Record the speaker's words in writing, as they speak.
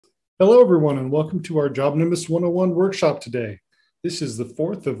Hello, everyone, and welcome to our JobNimbus 101 workshop today. This is the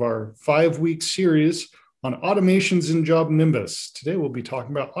fourth of our 5-week series on automations in JobNimbus. Today, we'll be talking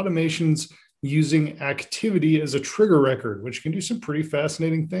about automations using activity as a trigger record, which can do some pretty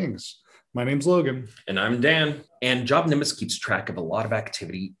fascinating things. My name's Logan. And I'm Dan. And JobNimbus keeps track of a lot of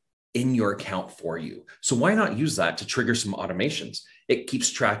activity in your account for you. So why not use that to trigger some automations? It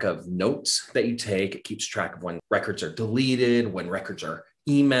keeps track of notes that you take. It keeps track of when records are deleted, when records are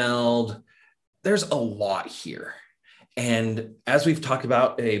emailed. There's a lot here. And as we've talked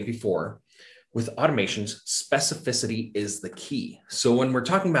about before, with automations, specificity is the key. So when we're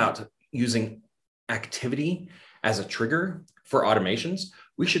talking about using activity as a trigger for automations,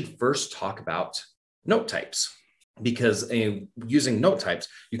 we should first talk about note types, because using note types,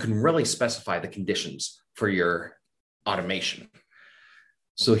 you can really specify the conditions for your automation.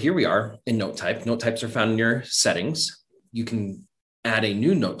 So here we are in note type. Note types are found in your settings. You can add a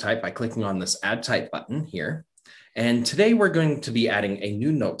new note type by clicking on this add type button here. And today we're going to be adding a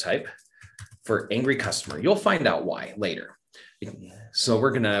new note type for angry customer. You'll find out why later. So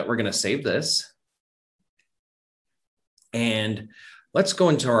we're gonna save this. And let's go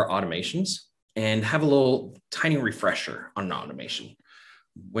into our automations and have a little tiny refresher on an automation.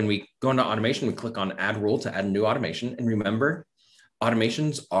 When we go into automation, we click on add rule to add a new automation. And remember,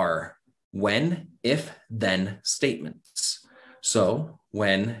 automations are when, if, then statements. So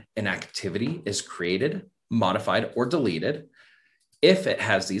when an activity is created, modified, or deleted, if it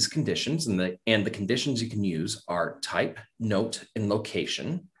has these conditions, and the conditions you can use are type, note, and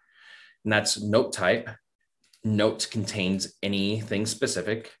location. And that's note type. Note contains anything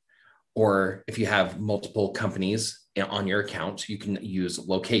specific, or if you have multiple companies on your account, you can use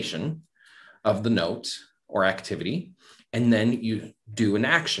location of the note or activity, and then you do an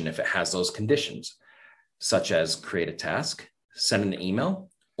action if it has those conditions, such as create a task, send an email,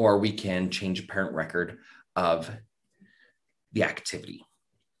 or we can change a parent record of the activity.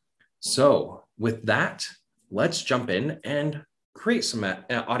 So with that, let's jump in and create some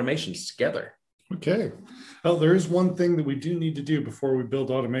automations together. Okay. Well, there is one thing that we do need to do before we build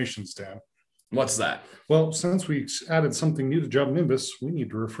automations, Dan. What's that? Well, since we added something new to JobNimbus, we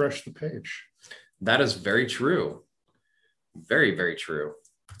need to refresh the page. That is very true. Very, very true.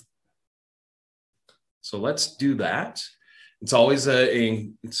 So let's do that. It's always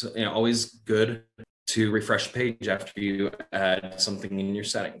always good to refresh page after you add something in your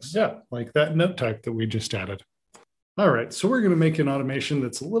settings. Yeah, like that note type that we just added. All right, so we're going to make an automation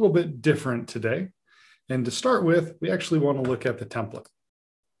that's a little bit different today. And to start with, we actually want to look at the template.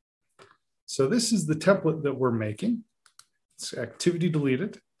 So this is the template that we're making. It's activity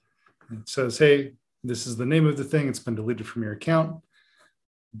deleted. It says, hey, this is the name of the thing. It's been deleted from your account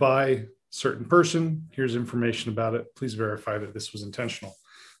by certain person. Here's information about it. Please verify that this was intentional.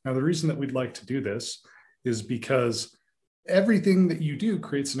 Now, the reason that we'd like to do this is because everything that you do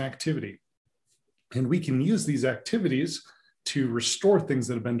creates an activity. And we can use these activities to restore things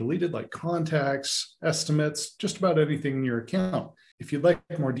that have been deleted, like contacts, estimates, just about anything in your account. If you'd like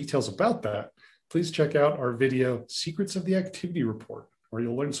more details about that, please check out our video, Secrets of the Activity Report, where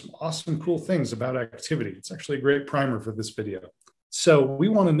you'll learn some awesome, cool things about activity. It's actually a great primer for this video. So we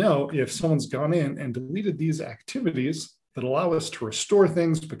want to know if someone's gone in and deleted these activities that allow us to restore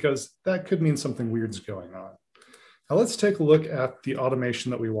things, because that could mean something weird's going on. Now let's take a look at the automation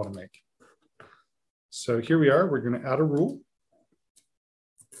that we want to make. So here we are, we're going to add a rule.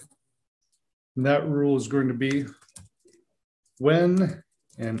 And that rule is going to be when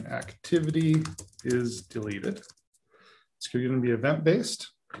an activity is deleted. It's going to be event-based.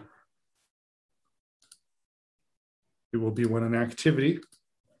 It will be when an activity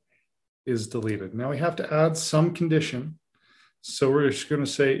is deleted. Now we have to add some condition. So we're just going to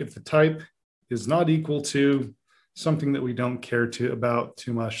say if the type is not equal to something that we don't care about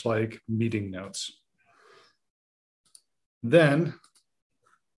too much, like meeting notes, then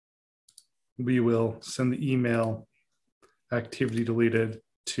we will send the email activity deleted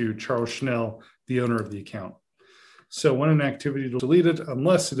to Charles Schnell, the owner of the account. So when an activity is deleted,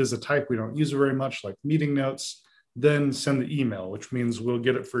 unless it is a type we don't use very much, like meeting notes, then send the email, which means we'll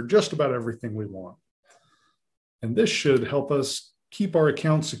get it for just about everything we want. And this should help us keep our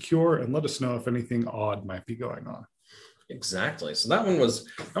account secure and let us know if anything odd might be going on. Exactly. So that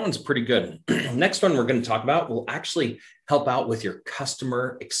one's pretty good. Next one we're going to talk about will actually help out with your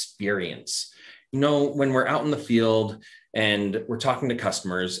customer experience. You know, when we're out in the field and we're talking to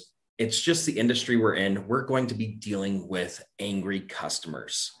customers, it's just the industry we're in. We're going to be dealing with angry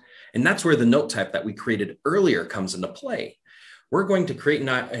customers. And that's where the note type that we created earlier comes into play. we're going to create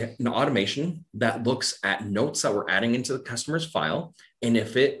an automation that looks at notes that we're adding into the customer's file. And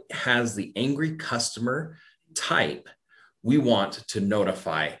if it has the angry customer type, we want to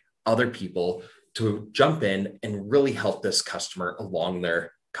notify other people to jump in and really help this customer along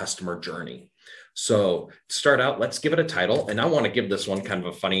their customer journey. So to start out, let's give it a title. And I want to give this one kind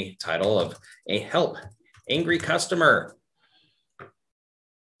of a funny title of a help angry customer.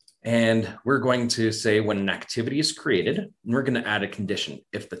 And we're going to say when an activity is created, and we're going to add a condition.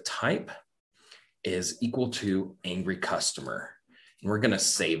 If the type is equal to angry customer, and we're going to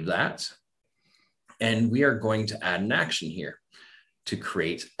save that. And we are going to add an action here to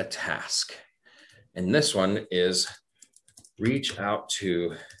create a task. And this one is reach out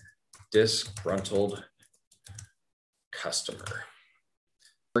to disgruntled customer.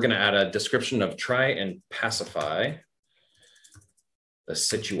 We're going to add a description of try and pacify the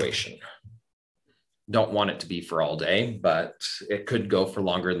situation. Don't want it to be for all day, but it could go for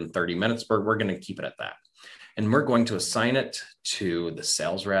longer than 30 minutes, but we're going to keep it at that. And we're going to assign it to the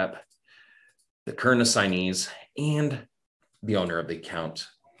sales rep, the current assignees, and the owner of the account,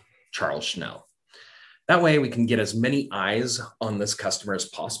 Charles Schnell. That way we can get as many eyes on this customer as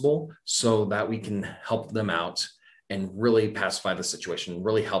possible so that we can help them out and really pacify the situation,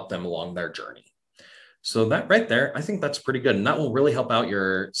 really help them along their journey. So that right there, I think that's pretty good. And that will really help out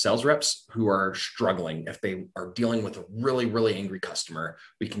your sales reps who are struggling. If they are dealing with a really, really angry customer,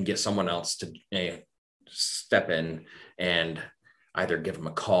 we can get someone else to step in and either give them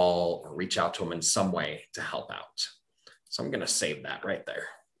a call or reach out to them in some way to help out. So I'm going to save that right there.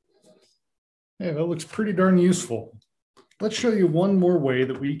 Hey, that looks pretty darn useful. Let's show you one more way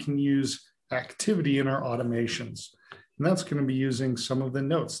that we can use activity in our automations. And that's going to be using some of the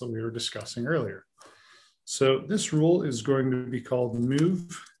notes that we were discussing earlier. So this rule is going to be called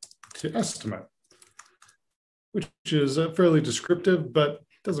move to estimate, which is fairly descriptive, but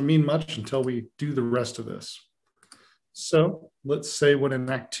doesn't mean much until we do the rest of this. So let's say when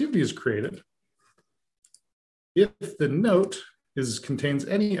an activity is created, if the note contains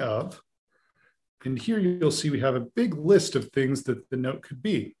any of, and here you'll see we have a big list of things that the note could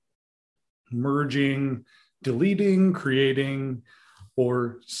be: merging, deleting, creating,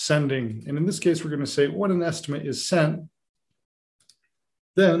 or sending. And in this case, we're going to say when an estimate is sent,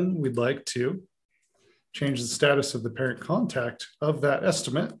 then we'd like to change the status of the parent contact of that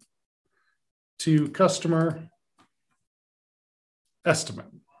estimate to customer estimate.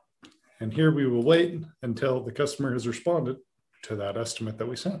 And here we will wait until the customer has responded to that estimate that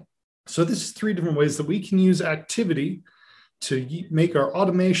we sent. So this is 3 different ways that we can use activity to make our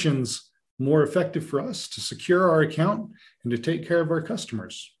automations more effective for us, to secure our account, and to take care of our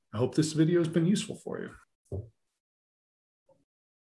customers. I hope this video has been useful for you.